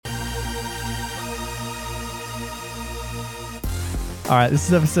All right, this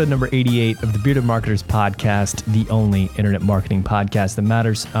is episode number 88 of the Bearded Marketers Podcast, the only internet marketing podcast that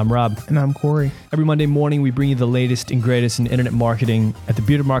matters. I'm Rob. And I'm Corey. Every Monday morning, we bring you the latest and greatest in internet marketing at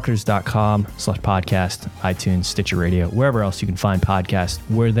thebeardedmarketers.com/podcast, iTunes, Stitcher Radio, wherever else you can find podcasts.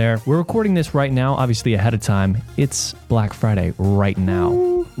 We're there. We're recording this right now, obviously ahead of time. It's Black Friday right now.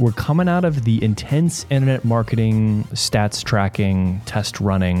 Ooh. We're coming out of the intense internet marketing, stats tracking, test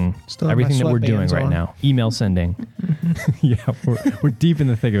running, everything that we're doing right now. Email sending. Yeah, we're deep in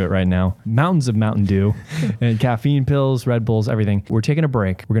the thick of it right now. Mountains of Mountain Dew and caffeine pills, Red Bulls, everything. We're taking a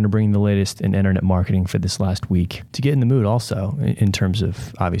break. We're going to bring the latest in internet marketing for this last week to get in the mood also in terms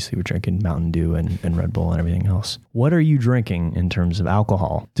of, obviously, we're drinking Mountain Dew and Red Bull and everything else. What are you drinking in terms of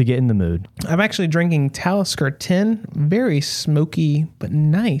alcohol to get in the mood? I'm actually drinking Talisker 10. Very smoky, but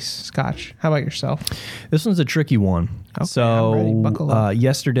nice scotch. How about yourself? This one's a tricky one. Okay, so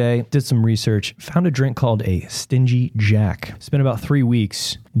yesterday, did some research, found a drink called a Stingy Jack. Spent about 3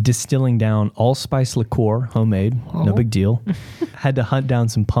 weeks distilling down allspice liqueur, homemade, no big deal. Had to hunt down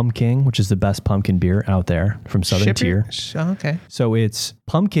some Pumpkin, which is the best pumpkin beer out there from Southern Tier. Okay. So it's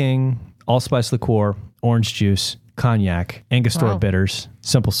Pumpkin, allspice liqueur, orange juice, cognac, Angostura bitters,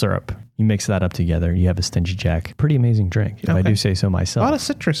 simple syrup. You mix that up together, you have a Stingy Jack. Pretty amazing drink, if I do say so myself. A lot of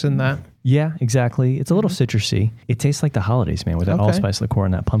citrus in that. Yeah, exactly. It's a little citrusy. It tastes like the holidays, man, with that allspice liqueur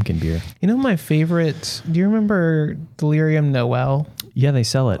and that pumpkin beer. You know my favorite, do you remember Delirium Noel? Yeah, they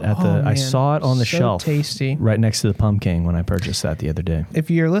sell it at I saw it on the shelf. Tasty. Right next to the pumpkin when I purchased that the other day. If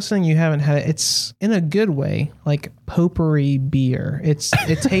you're listening, you haven't had it. It's in a good way, like potpourri beer. It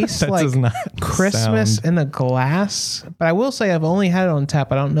tastes like Christmas in a glass. But I will say I've only had it on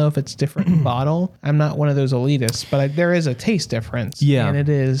tap. I don't know if it's different in bottle. I'm not one of those elitists, but there is a taste difference. Yeah. And it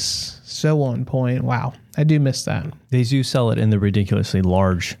is so on point. Wow. I do miss that. They do sell it in the ridiculously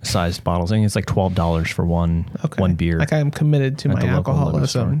large sized bottles. I think it's like $12 for one beer. Like I'm committed to my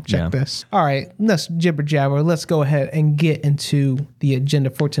alcoholism. Check this. All right, let's jibber jabber. Let's go ahead and get into the agenda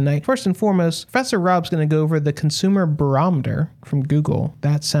for tonight. First and foremost, Professor Rob's going to go over the Consumer Barometer from Google.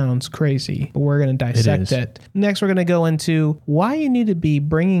 That sounds crazy, but we're going to dissect it. Next, we're going to go into why you need to be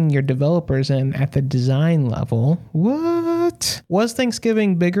bringing your developers in at the design level. What? Was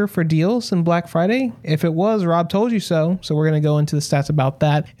Thanksgiving bigger for deals than Black Friday? If it was, Rob told you so. So we're going to go into the stats about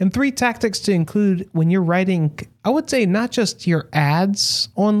that. And 3 tactics to include when you're writing, I would say not just your ads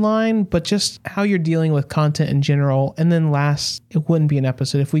online, but just how you're dealing with content in general. And then last, it wouldn't be an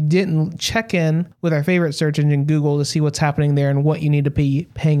episode if we didn't check in with our favorite search engine, Google, to see what's happening there and what you need to be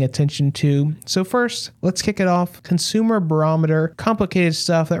paying attention to. So first, let's kick it off. Consumer Barometer, complicated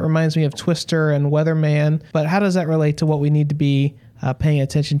stuff that reminds me of Twister and Weatherman. But how does that relate to what we need to be paying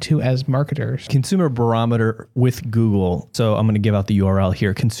attention to as marketers? Consumer Barometer with Google. So I'm going to give out the URL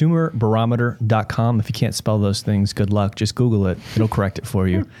here, consumerbarometer.com. If you can't spell those things, good luck. Just Google it. It'll correct it for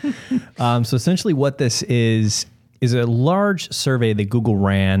you. So essentially what this is a large survey that Google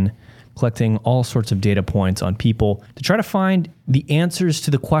ran, collecting all sorts of data points on people to try to find the answers to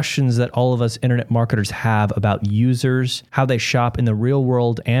the questions that all of us internet marketers have about users, how they shop in the real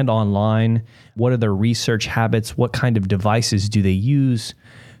world and online, what are their research habits, what kind of devices do they use.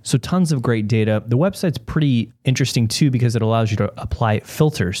 So tons of great data. The website's pretty interesting too because it allows you to apply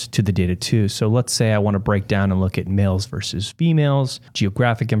filters to the data too. So let's say I want to break down and look at males versus females,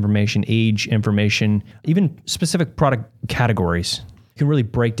 geographic information, age information, even specific product categories. You can really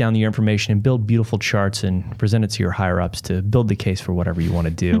break down your information and build beautiful charts and present it to your higher ups to build the case for whatever you want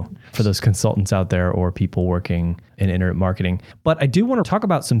to do for those consultants out there or people working in internet marketing. But I do want to talk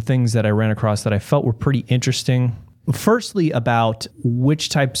about some things that I ran across that I felt were pretty interesting. Firstly, about which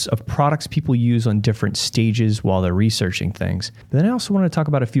types of products people use on different stages while they're researching things. But then I also want to talk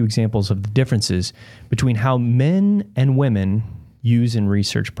about a few examples of the differences between how men and women use and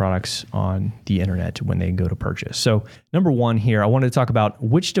research products on the internet when they go to purchase. So number one here, I wanted to talk about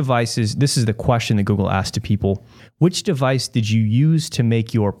which devices, this is the question that Google asked to people, which device did you use to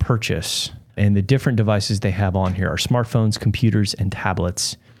make your purchase? And the different devices they have on here are smartphones, computers, and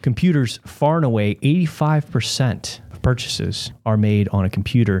tablets. Computers, far and away, 85% of purchases are made on a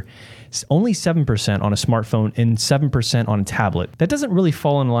computer. It's only 7% on a smartphone and 7% on a tablet. That doesn't really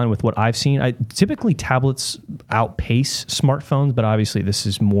fall in line with what I've seen. Typically, tablets outpace smartphones, but obviously this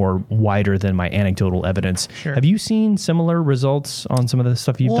is more wider than my anecdotal evidence. Sure. Have you seen similar results on some of the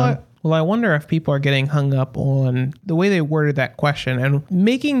stuff you've done? Well, I wonder if people are getting hung up on the way they worded that question, and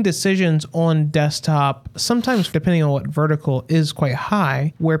making decisions on desktop, sometimes depending on what vertical, is quite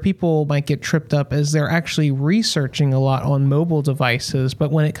high, where people might get tripped up as they're actually researching a lot on mobile devices,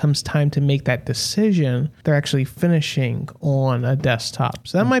 but when it comes time to make that decision, they're actually finishing on a desktop.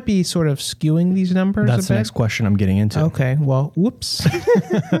 So that might be sort of skewing these numbers That's a the bit. next question I'm getting into. Okay, well, whoops.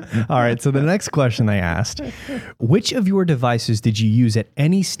 All right, so the next question they asked, which of your devices did you use at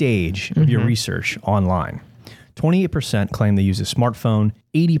any stage of your research online? 28% claim they use a smartphone,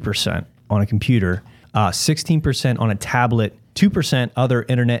 80% on a computer, 16% on a tablet, 2% other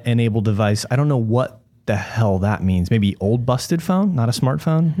internet-enabled device. I don't know what the hell that means. Maybe old busted phone, not a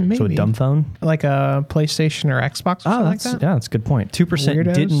smartphone? Maybe. So a dumb phone? Like a PlayStation or Xbox or something like that? Yeah, that's a good point. 2%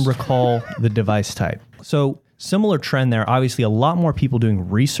 Weirdos. didn't recall the device type. So similar trend there. Obviously, a lot more people doing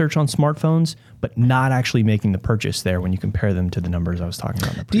research on smartphones, but not actually making the purchase there when you compare them to the numbers I was talking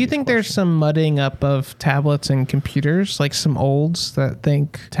about. Do you think there's some mudding up of tablets and computers, like some olds that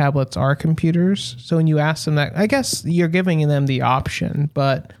think tablets are computers? So when you ask them that, I guess you're giving them the option,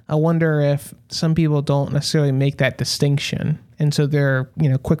 but I wonder if some people don't necessarily make that distinction. And so they're,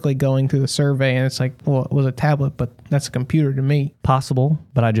 quickly going through the survey and it's like, well, it was a tablet, but that's a computer to me. Possible,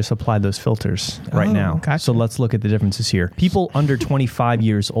 but I just applied those filters right now. Gotcha. So let's look at the differences here. People under 25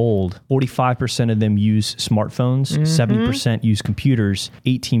 years old, 45% of them use smartphones, 70% use computers,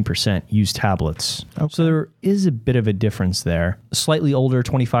 18% use tablets. Okay. So there is a bit of a difference there. Slightly older,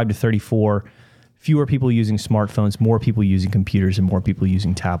 25 to 34, fewer people using smartphones, more people using computers, and more people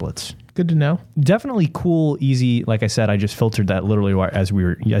using tablets. Good to know. Definitely cool, easy. Like I said, I just filtered that literally as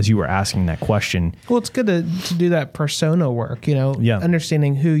you were asking that question. Well, it's good to do that persona work,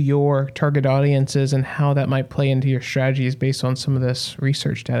 understanding who your target audience is and how that might play into your strategies based on some of this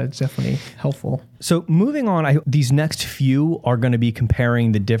research data. It's definitely helpful. So moving on, these next few are going to be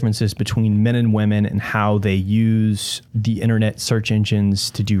comparing the differences between men and women and how they use the internet search engines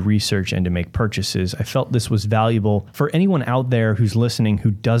to do research and to make purchases. I felt this was valuable for anyone out there who's listening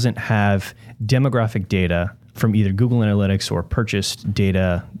who doesn't have demographic data from either Google Analytics or purchased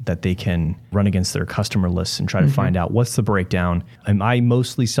data that they can run against their customer lists and try to find out what's the breakdown. Am I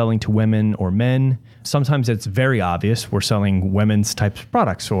mostly selling to women or men? Sometimes it's very obvious. We're selling women's types of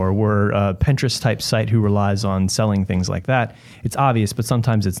products, or we're a Pinterest type site who relies on selling things like that. It's obvious, but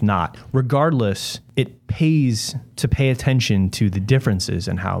sometimes it's not. Regardless, it pays to pay attention to the differences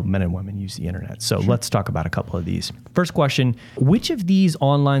in how men and women use the internet. So let's talk about a couple of these. First question, which of these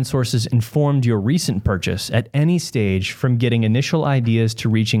online sources informed your recent purchase at any stage from getting initial ideas to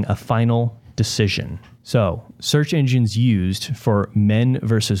reaching a final decision? So search engines used for men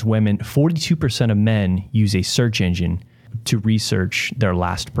versus women, 42% of men use a search engine to research their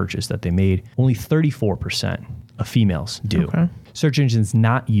last purchase that they made. Only 34% of females do. Okay. Search engines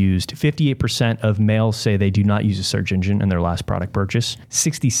not used, 58% of males say they do not use a search engine in their last product purchase.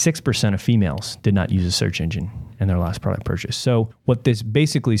 66% of females did not use a search engine in their last product purchase. So what this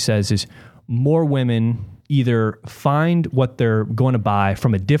basically says is more women either find what they're going to buy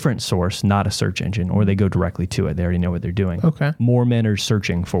from a different source, not a search engine, or they go directly to it. They already know what they're doing. Okay. More men are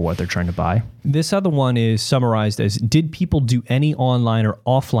searching for what they're trying to buy. This other one is summarized as, did people do any online or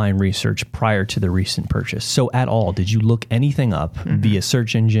offline research prior to the recent purchase? So at all, did you look anything up via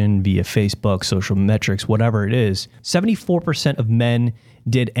search engine, via Facebook, social metrics, whatever it is? 74% of men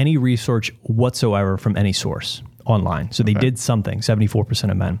did any research whatsoever from any source online. So they did something,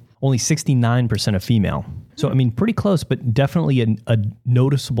 74% of men. Only 69% of female. So, I mean, pretty close, but definitely a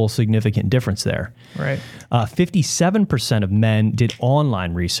noticeable, significant difference there. Right. 57% of men did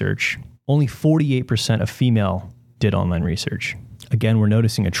online research. Only 48% of female did online research. Again, we're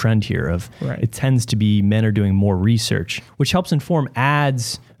noticing a trend here of it tends to be men are doing more research, which helps inform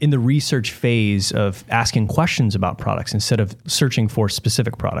ads in the research phase of asking questions about products instead of searching for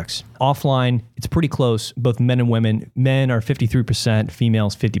specific products. Offline, it's pretty close, both men and women. Men are 53%,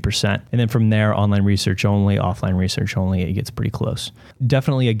 females 50%. And then from there, online research only, offline research only, it gets pretty close.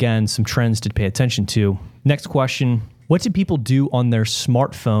 Definitely, again, some trends to pay attention to. Next question. What did people do on their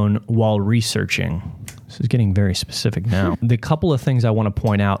smartphone while researching? This is getting very specific now. The couple of things I want to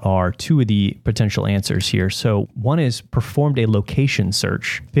point out are two of the potential answers here. So one is performed a location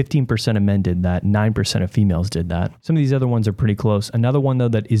search. 15% of men did that. 9% of females did that. Some of these other ones are pretty close. Another one, though,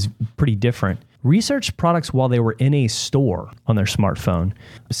 that is pretty different. Researched products while they were in a store on their smartphone.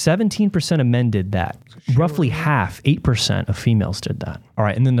 17% of men did that. Roughly half, 8% of females did that. All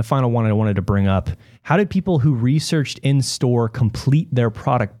right, and then the final one I wanted to bring up. How did people who researched in-store complete their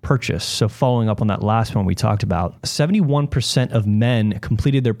product purchase? So following up on that last one we talked about, 71% of men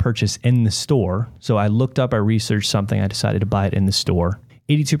completed their purchase in the store. So I looked up, I researched something, I decided to buy it in the store.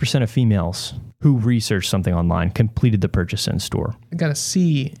 82% of females who researched something online completed the purchase in store. I got to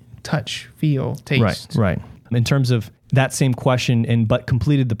see, touch, feel, taste. Right. In terms of that same question, but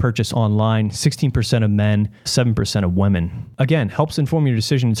completed the purchase online, 16% of men, 7% of women. Again, helps inform your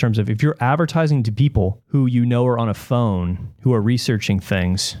decision in terms of if you're advertising to people who you know are on a phone, who are researching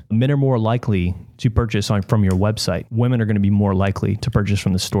things, men are more likely to purchase from your website. Women are going to be more likely to purchase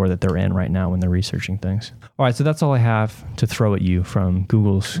from the store that they're in right now when they're researching things. All right, so that's all I have to throw at you from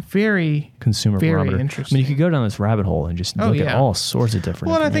Google's consumer barometer. Very interesting. I mean, you could go down this rabbit hole and just look at all sorts of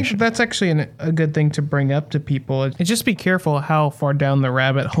different information. Well, I think that's actually a good thing to bring up to people. And just be careful how far down the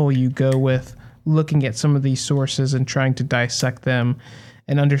rabbit hole you go with looking at some of these sources and trying to dissect them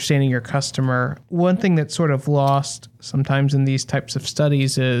and understanding your customer. One thing that's sort of lost sometimes in these types of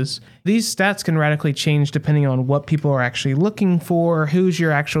studies is these stats can radically change depending on what people are actually looking for, who's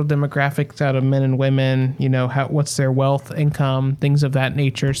your actual demographics out of men and women, what's their wealth, income, things of that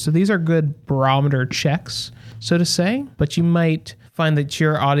nature. So these are good barometer checks, so to say, but you might find that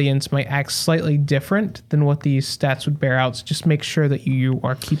your audience might act slightly different than what these stats would bear out. So just make sure that you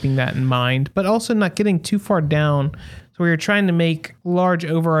are keeping that in mind, but also not getting too far down where you're trying to make large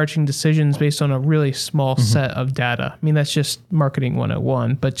overarching decisions based on a really small set of data. I mean, that's just marketing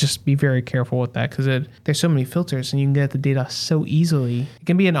 101, but just be very careful with that because there's so many filters and you can get at the data so easily. It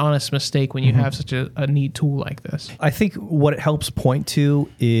can be an honest mistake when you have such a neat tool like this. I think what it helps point to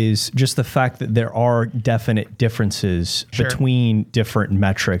is just the fact that there are definite differences between different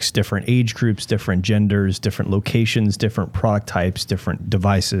metrics, different age groups, different genders, different locations, different product types, different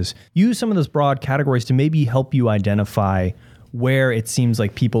devices. Use some of those broad categories to maybe help you identify where it seems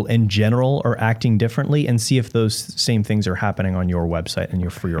like people in general are acting differently and see if those same things are happening on your website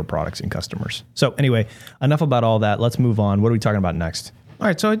and for your products and customers. So anyway, enough about all that. Let's move on. What are we talking about next? All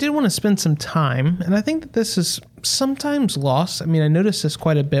right, so I did want to spend some time, and I think that this is sometimes lost. I mean, I notice this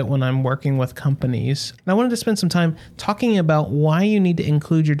quite a bit when I'm working with companies. And I wanted to spend some time talking about why you need to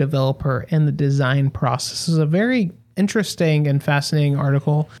include your developer in the design process. This is a very interesting and fascinating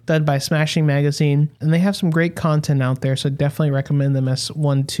article done by Smashing Magazine, and they have some great content out there, so definitely recommend them as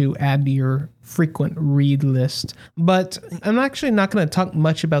one to add to your frequent read list. But I'm actually not going to talk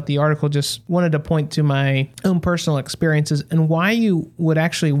much about the article, just wanted to point to my own personal experiences and why you would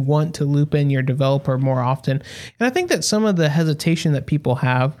actually want to loop in your developer more often. And I think that some of the hesitation that people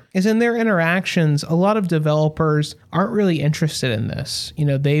have is in their interactions, a lot of developers aren't really interested in this.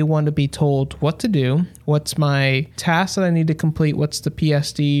 They want to be told what to do, what's my task that I need to complete, what's the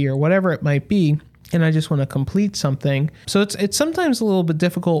PSD or whatever it might be, and I just want to complete something. So it's sometimes a little bit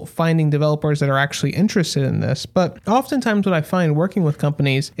difficult finding developers that are actually interested in this. But oftentimes what I find working with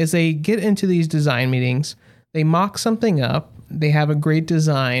companies is they get into these design meetings, they mock something up, they have a great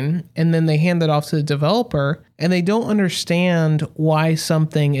design, and then they hand it off to the developer, and they don't understand why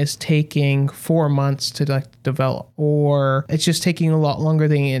something is taking 4 months to develop, or it's just taking a lot longer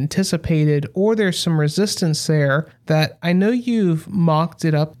than anticipated, or there's some resistance there that I know you've mocked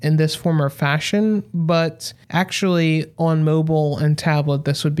it up in this form or fashion, but actually on mobile and tablet,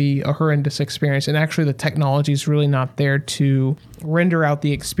 this would be a horrendous experience. And actually the technology is really not there to render out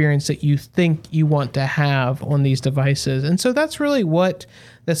the experience that you think you want to have on these devices. And so that's really what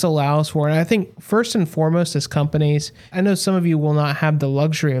this allows for. And I think first and foremost as companies, I know some of you will not have the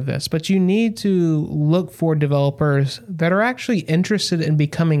luxury of this, but you need to look for developers that are actually interested in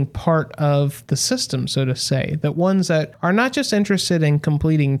becoming part of the system, so to say. That ones that are not just interested in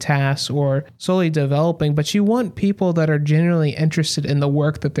completing tasks or solely developing, but you want people that are genuinely interested in the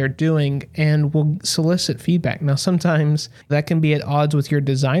work that they're doing and will solicit feedback. Now, sometimes that can be at odds with your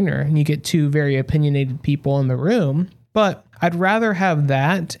designer and you get two very opinionated people in the room, but I'd rather have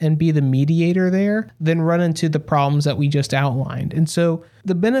that and be the mediator there than run into the problems that we just outlined. And so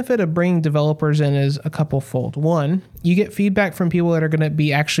the benefit of bringing developers in is a couple-fold. One, you get feedback from people that are going to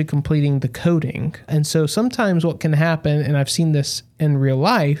be actually completing the coding. And so sometimes what can happen, and I've seen this in real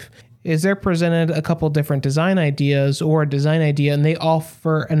life, is they're presented a couple different design ideas or a design idea and they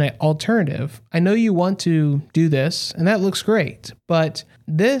offer an alternative. I know you want to do this and that looks great, but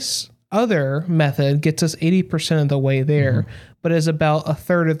this other method gets us 80% of the way there, but is about a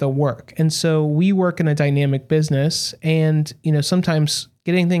third of the work. And so we work in a dynamic business and, sometimes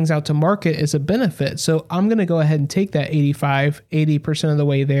getting things out to market is a benefit. So I'm going to go ahead and take that 80% of the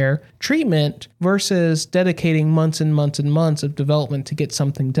way there treatment versus dedicating months and months and months of development to get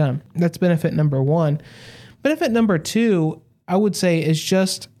something done. That's benefit number one. Benefit number two, I would say, is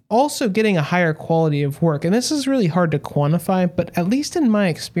just also getting a higher quality of work. And this is really hard to quantify, but at least in my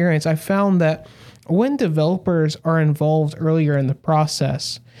experience, I found that when developers are involved earlier in the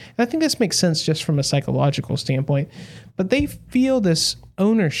process, and I think this makes sense just from a psychological standpoint, but they feel this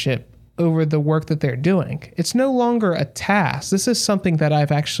ownership over the work that they're doing. It's no longer a task. This is something that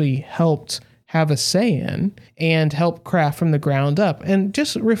I've actually helped have a say in and help craft from the ground up. And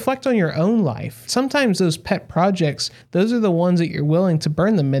just reflect on your own life. Sometimes those pet projects, those are the ones that you're willing to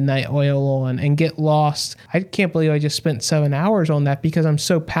burn the midnight oil on and get lost. I can't believe I just spent 7 hours on that because I'm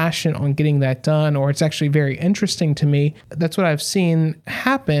so passionate on getting that done, or it's actually very interesting to me. That's what I've seen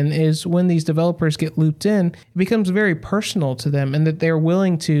happen is when these developers get looped in, it becomes very personal to them and that they're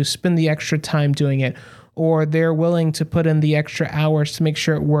willing to spend the extra time doing it, or they're willing to put in the extra hours to make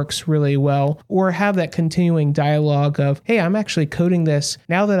sure it works really well, or have that continuing dialogue of, hey, I'm actually coding this.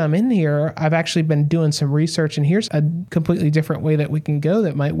 Now that I'm in here, I've actually been doing some research, and here's a completely different way that we can go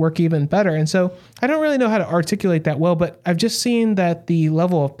that might work even better. And so I don't really know how to articulate that well, but I've just seen that the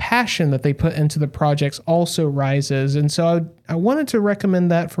level of passion that they put into the projects also rises. And so I wanted to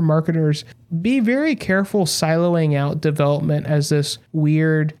recommend that for marketers. Be very careful siloing out development as this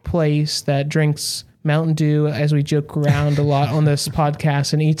weird place that drinks Mountain Dew, as we joke around a lot on this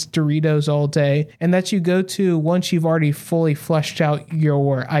podcast, and eats Doritos all day, and that you go to once you've already fully fleshed out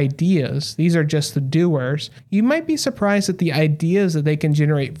your ideas. These are just the doers. You might be surprised at the ideas that they can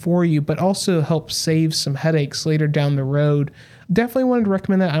generate for you, but also help save some headaches later down the road. Definitely wanted to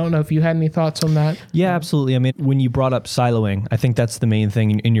recommend that. I don't know if you had any thoughts on that. Yeah, absolutely. I mean, when you brought up siloing, I think that's the main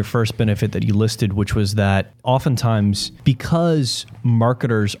thing in your first benefit that you listed, which was that oftentimes because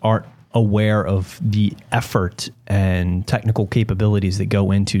marketers aren't aware of the effort and technical capabilities that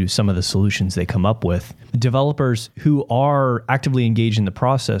go into some of the solutions they come up with, developers who are actively engaged in the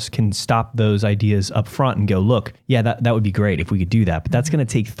process can stop those ideas up front and go, look, yeah, that would be great if we could do that. But that's going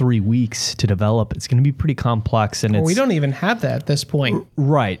to take 3 weeks to develop. It's going to be pretty complex. And we don't even have that at this point.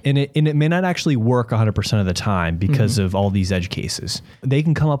 Right. And it may not actually work 100% of the time because of all these edge cases. They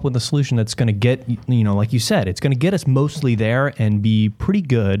can come up with a solution that's going to get, like you said, it's going to get us mostly there and be pretty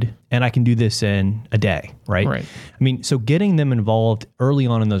good. And I can do this in a day, right? Right. I mean, so getting them involved early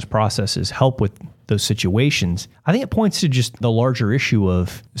on in those processes help with those situations. I think it points to just the larger issue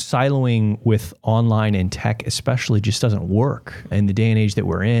of siloing with online and tech especially just doesn't work in the day and age that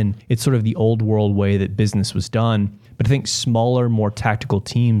we're in. It's sort of the old world way that business was done. But I think smaller, more tactical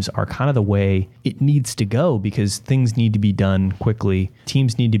teams are kind of the way it needs to go because things need to be done quickly.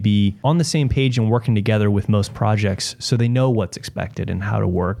 Teams need to be on the same page and working together with most projects so they know what's expected and how to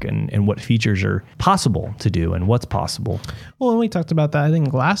work and what features are possible to do and what's possible. Well, and we talked about that, I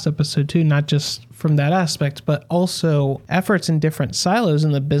think, last episode too, not just from that aspect, but also efforts in different silos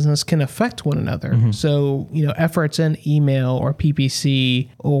in the business can affect one another. So, efforts in email or PPC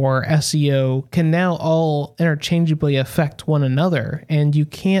or SEO can now all interchangeably affect one another. And you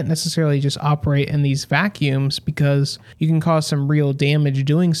can't necessarily just operate in these vacuums because you can cause some real damage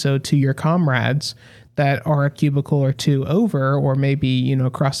doing so to your comrades that are a cubicle or two over, or maybe,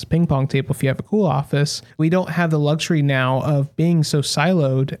 across the ping pong table if you have a cool office. We don't have the luxury now of being so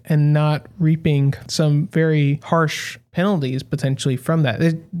siloed and not reaping some very harsh penalties potentially from that.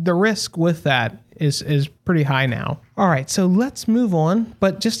 The risk with that is pretty high now. All right, so let's move on.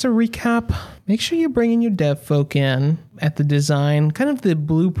 But just to recap, make sure you're bringing your dev folk in at the design, kind of the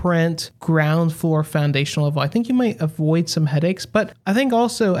blueprint, ground floor, foundational level. I think you might avoid some headaches, but I think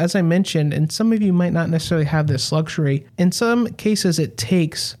also, as I mentioned, and some of you might not necessarily have this luxury, in some cases it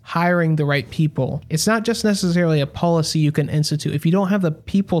takes hiring the right people. It's not just necessarily a policy you can institute. If you don't have the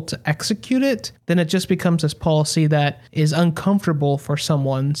people to execute it, then it just becomes this policy that is uncomfortable for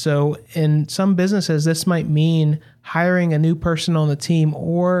someone. So in some businesses, this might mean hiring a new person on the team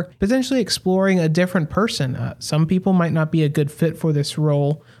or potentially exploring a different person. Some people might not be a good fit for this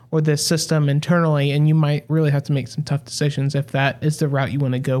role or this system internally, and you might really have to make some tough decisions if that is the route you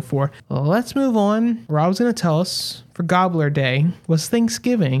want to go for. Let's move on. Rob's going to tell us, for Gobbler Day was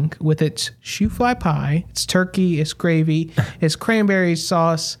Thanksgiving with its shoe fly pie, its turkey, its gravy, its cranberry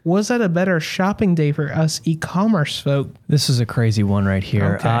sauce. Was that a better shopping day for us e-commerce folk? This is a crazy one right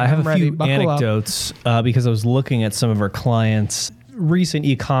here. Okay, I have a few Buckle anecdotes because I was looking at some of our clients' recent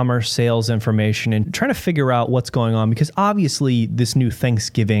e-commerce sales information and trying to figure out what's going on, because obviously this new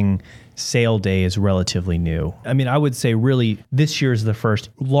Thanksgiving sale day is relatively new. I mean, I would say really this year is the first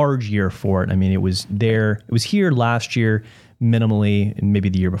large year for it. I mean, it was here last year minimally, and maybe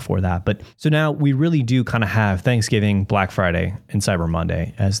the year before that. But so now we really do kind of have Thanksgiving, Black Friday, and Cyber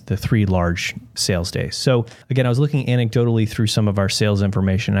Monday as the three large sales days. So again, I was looking anecdotally through some of our sales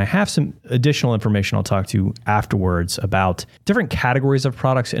information. I have some additional information I'll talk to afterwards about different categories of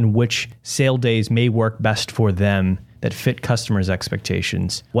products and which sale days may work best for them that fit customers'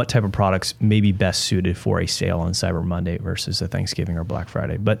 expectations, what type of products may be best suited for a sale on Cyber Monday versus a Thanksgiving or Black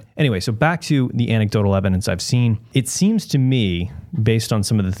Friday. But anyway, so back to the anecdotal evidence I've seen. It seems to me, based on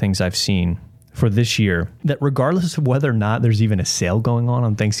some of the things I've seen for this year, that regardless of whether or not there's even a sale going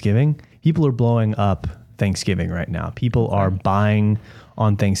on Thanksgiving, people are blowing up Thanksgiving right now. People are buying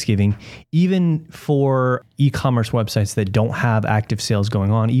on Thanksgiving, even for e-commerce websites that don't have active sales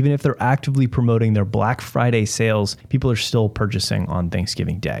going on. Even if they're actively promoting their Black Friday sales, people are still purchasing on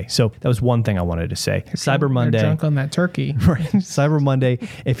Thanksgiving Day. So that was one thing I wanted to say. Cyber Monday. They're drunk on that turkey. Right. Cyber Monday.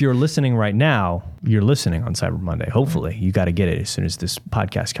 If you're listening right now, you're listening on Cyber Monday. Hopefully, you got to get it as soon as this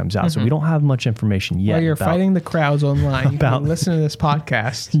podcast comes out. So we don't have much information yet. While you're fighting the crowds online, you can listen to this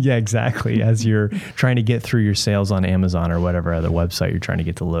podcast. Yeah, exactly. As you're trying to get through your sales on Amazon or whatever other website you're trying to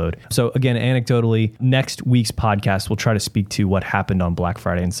get to load. So again, anecdotally, next week's podcast, we'll try to speak to what happened on Black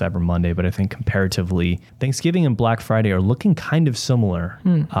Friday and Cyber Monday. But I think comparatively, Thanksgiving and Black Friday are looking kind of similar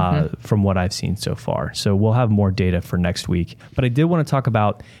from what I've seen so far. So we'll have more data for next week. But I did want to talk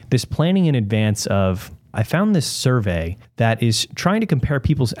about this planning in advance of, I found this survey that is trying to compare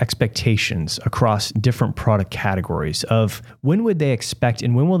people's expectations across different product categories of when would they expect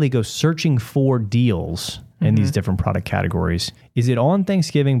and when will they go searching for deals in these different product categories. Is it on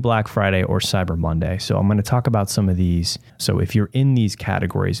Thanksgiving, Black Friday, or Cyber Monday? So I'm going to talk about some of these. So if you're in these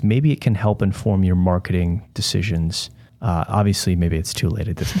categories, maybe it can help inform your marketing decisions. Obviously, maybe it's too late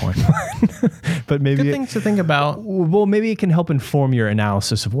at this point, but maybe good things to think about. Well, maybe it can help inform your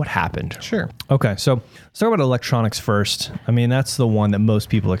analysis of what happened. Sure. Okay, so let's talk about electronics first. I mean, that's the one that most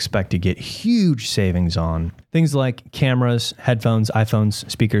people expect to get huge savings on. Things like cameras, headphones, iPhones,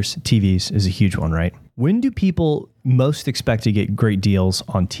 speakers, TVs is a huge one, right? When do people most expect to get great deals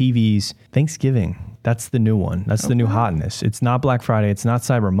on TVs? Thanksgiving. That's the new one. That's the new hotness. It's not Black Friday. It's not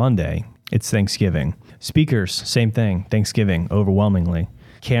Cyber Monday. It's Thanksgiving. Speakers, same thing. Thanksgiving, overwhelmingly.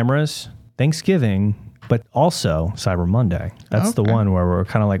 Cameras, Thanksgiving, but also Cyber Monday. That's the one where we're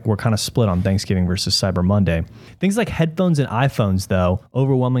kind of split on Thanksgiving versus Cyber Monday. Things like headphones and iPhones, though,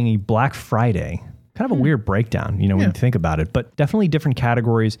 overwhelmingly Black Friday. Kind of a weird breakdown, when you think about it, but definitely different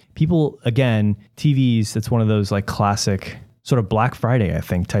categories. People, again, TVs, that's one of those like classic sort of Black Friday, I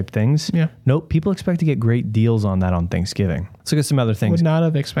think, type things. Yeah. Nope. People expect to get great deals on that on Thanksgiving. Let's look at some other things. Would not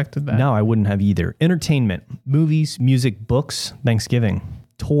have expected that. No, I wouldn't have either. Entertainment, movies, music, books, Thanksgiving.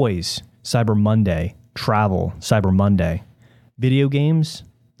 Toys, Cyber Monday. Travel, Cyber Monday. Video games,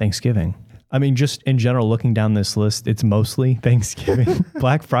 Thanksgiving. I mean, just in general, looking down this list, it's mostly Thanksgiving.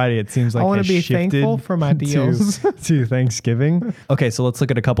 Black Friday, it seems like I want to be thankful for my deals. to Thanksgiving. Okay, so let's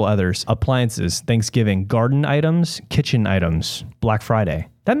look at a couple others. Appliances, Thanksgiving. Garden items, kitchen items, Black Friday.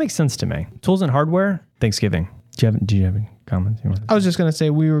 That makes sense to me. Tools and hardware, Thanksgiving. Do you have any comments? I was just going to say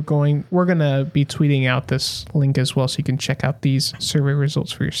we're going to be tweeting out this link as well so you can check out these survey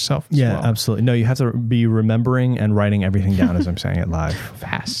results for yourself as well. Absolutely. No, you have to be remembering and writing everything down as I'm saying it live.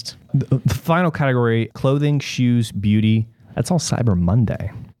 Fast. The final category, clothing, shoes, beauty. That's all Cyber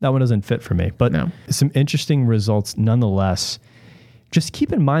Monday. That one doesn't fit for me, but some interesting results nonetheless. Just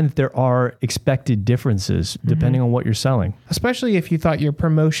keep in mind that there are expected differences depending on what you're selling. Especially if you thought your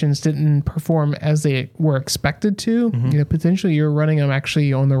promotions didn't perform as they were expected to, potentially you're running them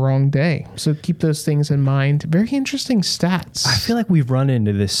actually on the wrong day. So keep those things in mind. Very interesting stats. I feel like we've run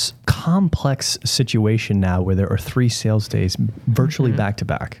into this complex situation now where there are 3 sales days virtually back to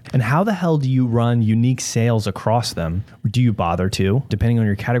back. And how the hell do you run unique sales across them? Do you bother to? Depending on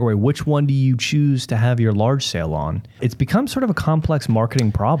your category, which one do you choose to have your large sale on? It's become sort of a complex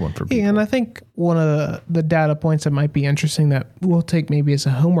marketing problem for people. Yeah, and I think one of the data points that might be interesting that we'll take maybe as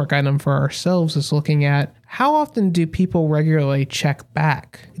a homework item for ourselves is looking at how often do people regularly check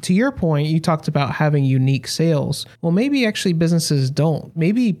back? To your point, you talked about having unique sales. Well, maybe actually businesses don't.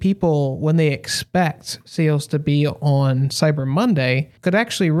 Maybe people, when they expect sales to be on Cyber Monday, could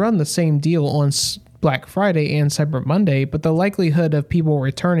actually run the same deal on Black Friday and Cyber Monday, but the likelihood of people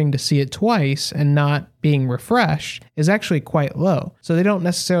returning to see it twice and not being refreshed is actually quite low. So they don't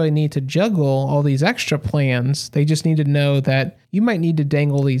necessarily need to juggle all these extra plans. They just need to know that you might need to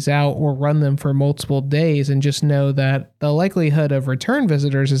dangle these out or run them for multiple days and just know that the likelihood of return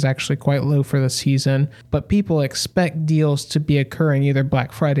visitors is actually quite low for the season, but people expect deals to be occurring either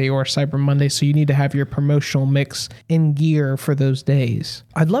Black Friday or Cyber Monday, so you need to have your promotional mix in gear for those days.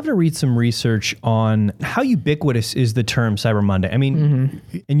 I'd love to read some research on how ubiquitous is the term Cyber Monday. I mean,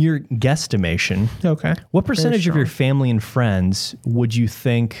 in your guesstimation, what percentage of your family and friends would you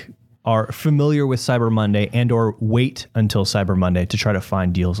think are familiar with Cyber Monday and or wait until Cyber Monday to try to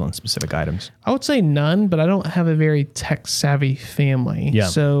find deals on specific items? I would say none, but I don't have a very tech savvy family. Yeah.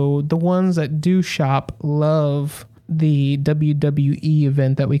 So the ones that do shop love the WWE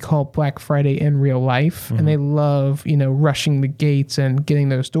event that we call Black Friday in real life, and they love, rushing the gates and getting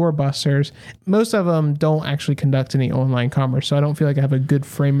those doorbusters. Most of them don't actually conduct any online commerce, so I don't feel like I have a good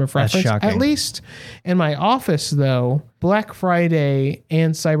frame of reference. That's shocking. At least in my office, though, Black Friday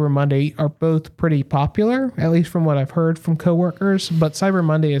and Cyber Monday are both pretty popular, at least from what I've heard from coworkers, but Cyber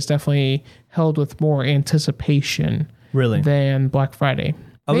Monday is definitely held with more anticipation than Black Friday.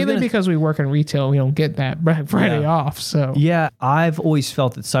 Mainly because we work in retail, we don't get that Black Friday off. So yeah, I've always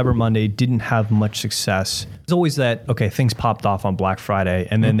felt that Cyber Monday didn't have much success. It's always that, okay, things popped off on Black Friday,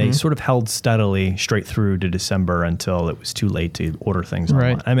 and then they sort of held steadily straight through to December until it was too late to order things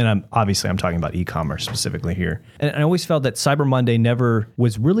online. I mean, I'm talking about e-commerce specifically here. And I always felt that Cyber Monday never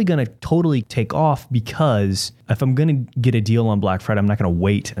was really going to totally take off, because if I'm going to get a deal on Black Friday, I'm not going to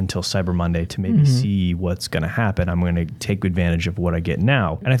wait until Cyber Monday to maybe see what's going to happen. I'm going to take advantage of what I get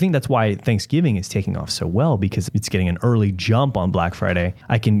now. And I think that's why Thanksgiving is taking off so well, because it's getting an early jump on Black Friday.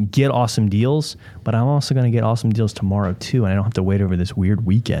 I can get awesome deals, but I'm also going to get awesome deals tomorrow too, and I don't have to wait over this weird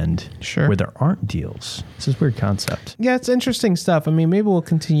weekend where there aren't deals. It's this weird concept. Yeah, it's interesting stuff. I mean, maybe we'll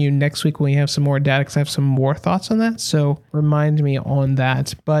continue next week when we have some more data, because I have some more thoughts on that. So remind me on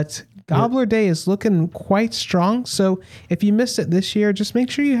that. But Gobbler Day is looking quite strong. So if you missed it this year, just make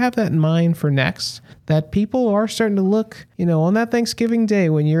sure you have that in mind for next, that people are starting to look, on that Thanksgiving Day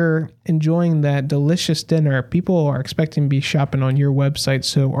when you're enjoying that delicious dinner, people are expecting to be shopping on your website.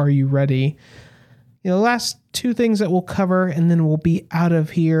 So are you ready? Last two things that we'll cover, and then we'll be out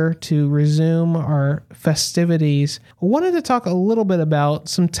of here to resume our festivities. I wanted to talk a little bit about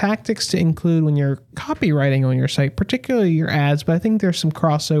some tactics to include when you're copywriting on your site, particularly your ads, but I think there's some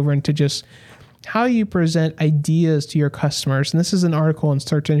crossover into just how you present ideas to your customers. And this is an article in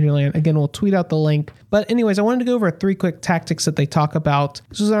Search Engine Land. Again, we'll tweet out the link. But anyways, I wanted to go over 3 quick tactics that they talk about.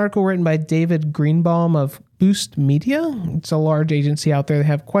 This is an article written by David Greenbaum of Boost Media. It's a large agency out there. They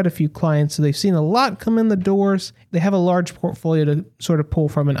have quite a few clients, so they've seen a lot come in the doors. They have a large portfolio to sort of pull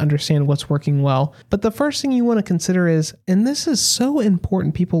from and understand what's working well. But the first thing you want to consider is, and this is so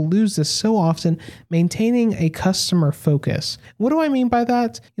important, people lose this so often, maintaining a customer focus. What do I mean by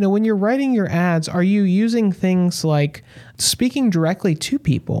that? When you're writing your ads, are you using things like speaking directly to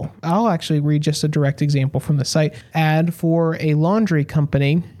people? I'll actually read just a direct example from the site. Ad for a laundry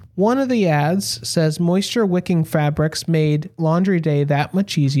company. One of the ads says moisture wicking fabrics made laundry day that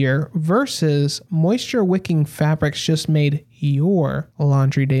much easier, versus moisture wicking fabrics just made your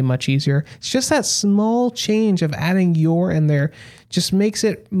laundry day much easier. It's just that small change of adding your in there just makes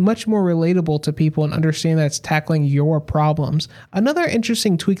it much more relatable to people and understand that it's tackling your problems. Another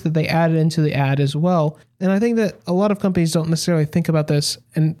interesting tweak that they added into the ad as well, and I think that a lot of companies don't necessarily think about this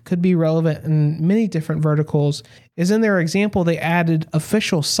and could be relevant in many different verticals, is in their example, they added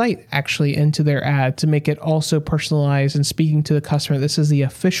official site actually into their ad to make it also personalized and speaking to the customer. This is the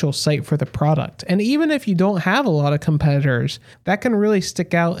official site for the product. And even if you don't have a lot of competitors, that can really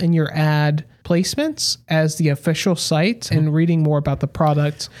stick out in your ad placements as the official site and reading more about the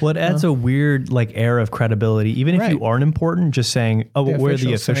product. Well, it adds a weird air of credibility, even if you aren't important, just saying, we're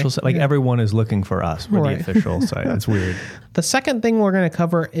the official site. Everyone is looking for us. We're the official site. That's weird. The second thing we're going to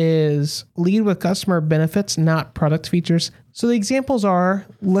cover is lead with customer benefits, not product features. So the examples are,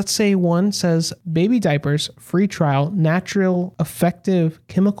 let's say one says baby diapers, free trial, natural, effective,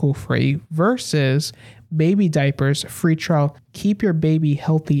 chemical free, versus baby diapers, free trial, keep your baby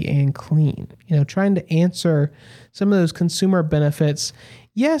healthy and clean. Trying to answer some of those consumer benefits.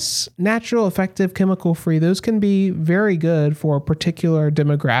 Yes, natural, effective, chemical free, those can be very good for particular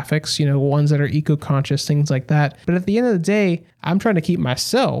demographics, ones that are eco-conscious, things like that. But at the end of the day, I'm trying to keep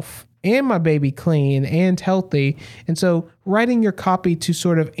myself and my baby clean and healthy. And so writing your copy to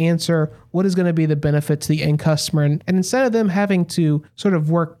sort of answer what is going to be the benefit to the end customer. And instead of them having to sort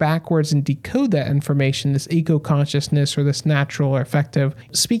of work backwards and decode that information, this eco-consciousness or this natural or effective,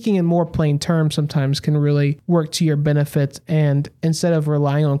 speaking in more plain terms sometimes can really work to your benefit. And instead of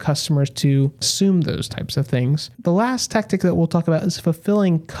relying on customers to assume those types of things. The last tactic that we'll talk about is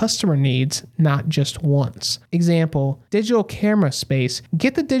fulfilling customer needs, not just wants. Example, digital camera space.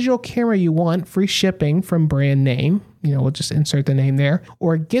 Get the digital camera you want, free shipping from brand name. We'll just insert the name there.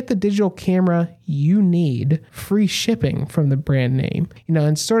 Or get the digital camera you need, free shipping from the brand name.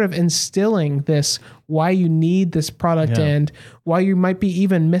 And sort of instilling this why you need this product and why you might be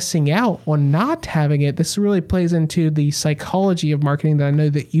even missing out on not having it. This really plays into the psychology of marketing that I know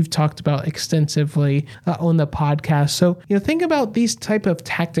that you've talked about extensively on the podcast. So, think about these type of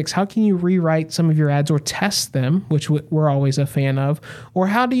tactics. How can you rewrite some of your ads or test them, which we're always a fan of? Or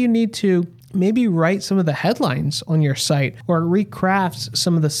how do you need to maybe write some of the headlines on your site or recraft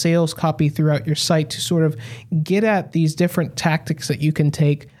some of the sales copy throughout your site to sort of get at these different tactics that you can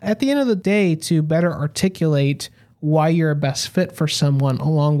take at the end of the day to better articulate why you're a best fit for someone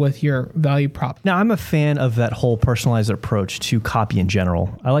along with your value prop. Now, I'm a fan of that whole personalized approach to copy in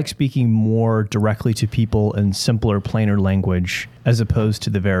general. I like speaking more directly to people in simpler, plainer language as opposed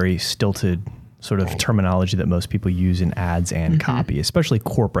to the very stilted sort of terminology that most people use in ads and copy, especially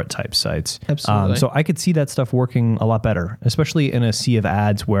corporate type sites. Absolutely. So I could see that stuff working a lot better, especially in a sea of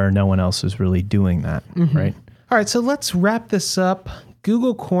ads where no one else is really doing that, right? All right, so let's wrap this up.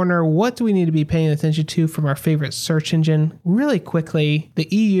 Google Corner, what do we need to be paying attention to from our favorite search engine? Really quickly, the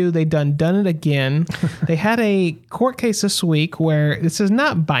EU, they done it again. They had a court case this week where this is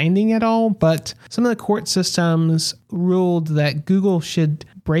not binding at all, but some of the court systems ruled that Google should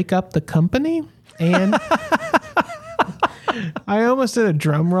break up the company. And I almost did a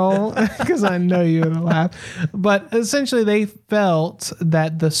drum roll because I know you would laugh. But essentially, they felt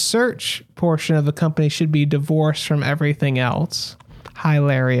that the search portion of the company should be divorced from everything else.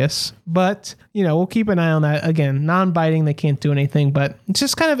 Hilarious. But, we'll keep an eye on that. Again, non-biting, they can't do anything, but it's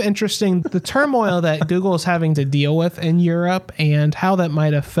just kind of interesting the turmoil that Google is having to deal with in Europe and how that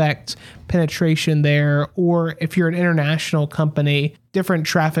might affect penetration there, or if you're an international company, different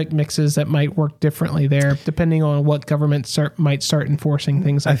traffic mixes that might work differently there, depending on what governments might start enforcing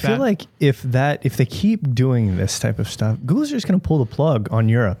things like that. I feel like if they keep doing this type of stuff, Google's just going to pull the plug on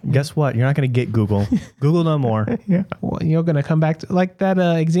Europe. Guess what? You're not going to get Google. Google no more. Yeah. Well, you're going to come back to like that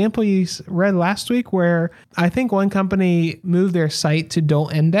example you read last week where I think one company moved their site to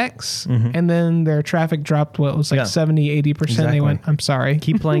don't index and then their traffic dropped 70, 80%. Exactly. They went, I'm sorry.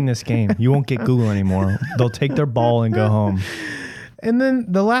 Keep playing this game. You won't get Google anymore. They'll take their ball and go home. And then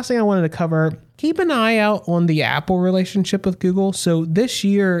the last thing I wanted to cover, keep an eye out on the Apple relationship with Google. So this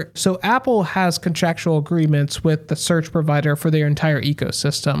year, Apple has contractual agreements with the search provider for their entire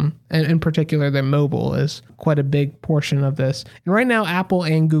ecosystem. And in particular, their mobile is quite a big portion of this. And right now, Apple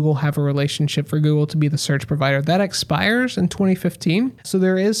and Google have a relationship for Google to be the search provider. That expires in 2015. So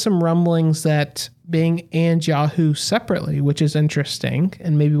there is some rumblings that Bing and Yahoo separately, which is interesting,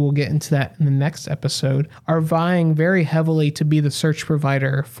 and maybe we'll get into that in the next episode, are vying very heavily to be the search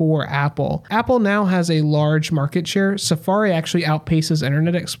provider for Apple. Apple now has a large market share. Safari actually outpaces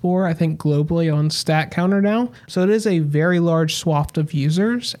Internet Explorer, I think globally on Stat Counter now. So it is a very large swath of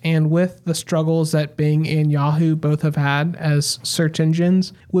users, and with the struggles that Bing and Yahoo both have had as search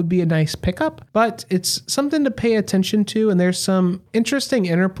engines, would be a nice pickup, but it's something to pay attention to, and there's some interesting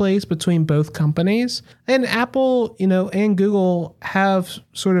interplays between both companies. And Apple, and Google have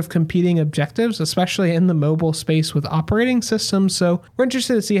sort of competing objectives, especially in the mobile space with operating systems. So we're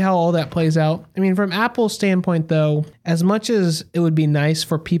interested to see how all that plays out. I mean, from Apple's standpoint, though, as much as it would be nice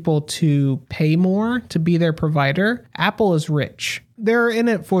for people to pay more to be their provider, Apple is rich. They're in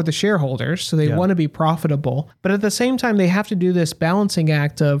it for the shareholders, so they want to be profitable. But at the same time, they have to do this balancing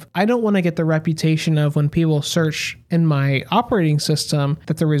act of, I don't want to get the reputation of when people search in my operating system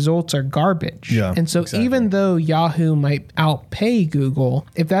that the results are garbage. Yeah, and so even though Yahoo might outpay Google,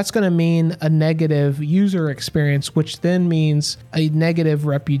 if that's going to mean a negative user experience, which then means a negative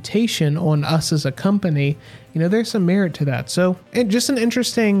reputation on us as a company, there's some merit to that. So just an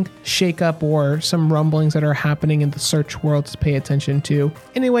interesting shakeup or some rumblings that are happening in the search world to pay attention to.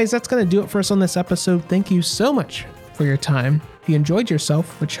 Anyways, that's going to do it for us on this episode. Thank you so much for your time. If you enjoyed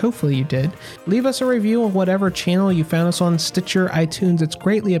yourself, which hopefully you did, leave us a review on whatever channel you found us on, Stitcher, iTunes. It's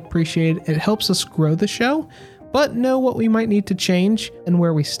greatly appreciated. It helps us grow the show. But know what we might need to change and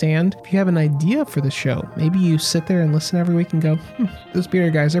where we stand. If you have an idea for the show, maybe you sit there and listen every week and go, those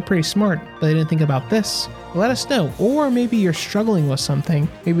bearded guys, they're pretty smart, but they didn't think about this. Let us know. Or maybe you're struggling with something.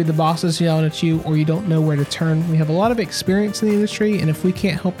 Maybe the boss is yelling at you or you don't know where to turn. We have a lot of experience in the industry, and if we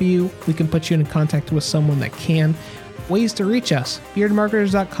can't help you, we can put you in contact with someone that can. Ways to reach us,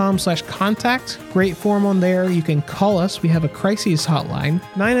 beardmarketers.com/contact. Great form on there. You can call us. We have a crises hotline,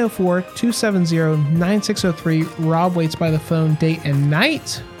 904-270-9603. Rob waits by the phone day and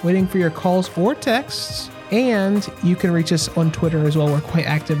night, waiting for your calls or texts. And you can reach us on Twitter as well. We're quite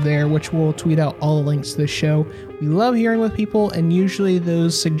active there, which we'll tweet out all the links to the show. We love hearing with people, and usually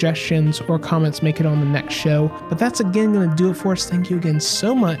those suggestions or comments make it on the next show. But that's again going to do it for us. Thank you again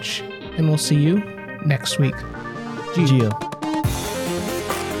so much, and we'll see you next week. Gio.